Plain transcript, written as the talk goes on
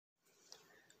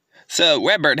So,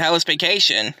 Redbird, how was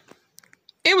vacation?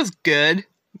 It was good.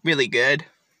 Really good.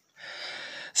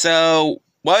 So,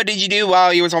 what did you do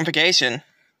while you was on vacation?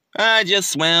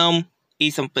 Just swim,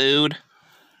 eat some food.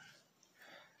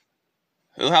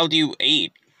 Who helped you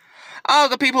eat? Oh,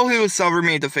 the people who served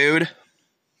me the food.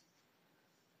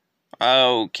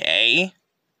 Okay.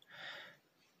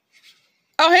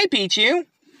 Oh, hey, Pichu.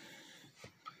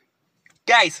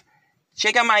 Guys,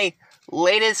 check out my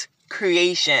latest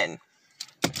creation.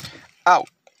 Oh,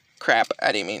 crap.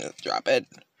 I didn't mean to drop it.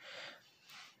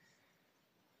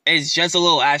 It's just a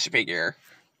little action figure.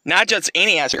 Not just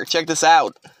any action. Check this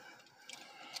out.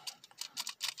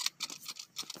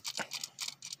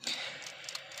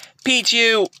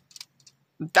 Pichu,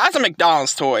 that's a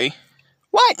McDonald's toy.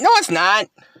 What? No, it's not.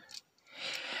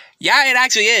 Yeah, it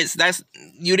actually is.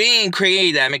 You didn't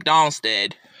create that. McDonald's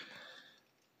did.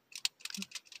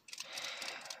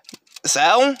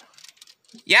 So?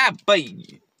 Yeah, but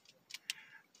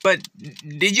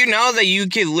did you know that you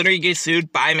could literally get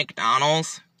sued by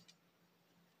McDonald's?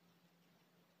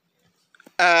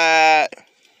 No.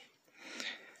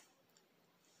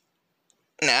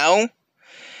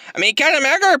 I mean, Captain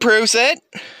America proves it.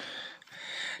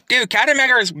 Dude, Captain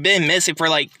America's been missing for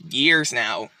like years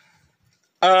now.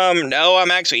 No, I'm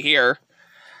actually here.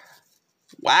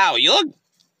 Wow, you look...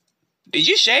 Did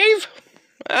you shave?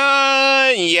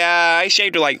 Yeah, I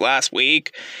shaved it like last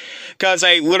week. Because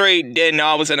I literally didn't know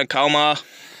I was in a coma.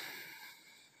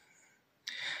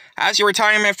 How's your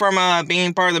retirement from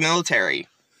being part of the military?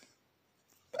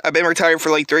 I've been retired for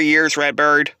like 3 years,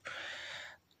 Redbird.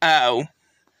 Oh.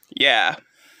 Yeah.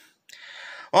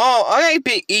 Well, okay,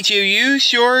 Pichu, you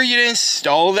sure you didn't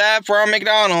steal that from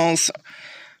McDonald's?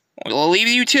 We'll leave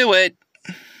you to it.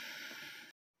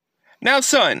 Now,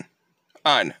 son,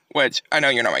 which I know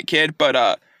you're not my kid,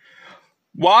 but,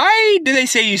 why did they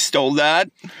say you stole that?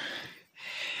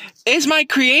 It's my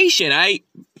creation. I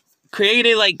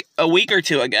created like a week or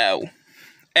two ago.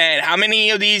 And how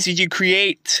many of these did you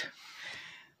create?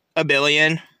 1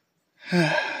 billion.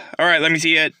 Alright, let me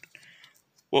see it.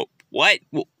 What?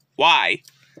 Why?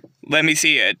 Let me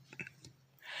see it.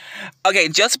 Okay,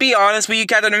 just be honest with you,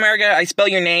 Captain America. I spell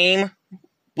your name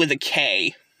with a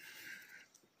K.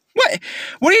 What?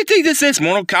 What do you think this is,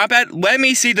 Mortal Kombat? Let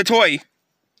me see the toy.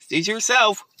 See it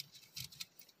yourself.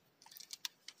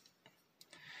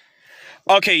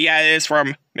 Okay, yeah, it is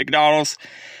from McDonald's.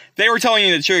 They were telling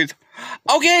you the truth.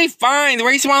 Okay, fine. The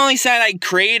reason why I only said I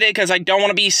created it because I don't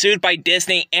want to be sued by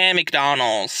Disney and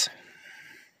McDonald's.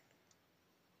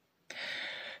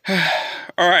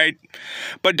 Alright.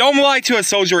 But don't lie to a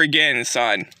soldier again,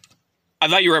 son. I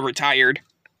thought you were retired.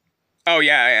 Oh,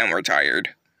 yeah, I am retired.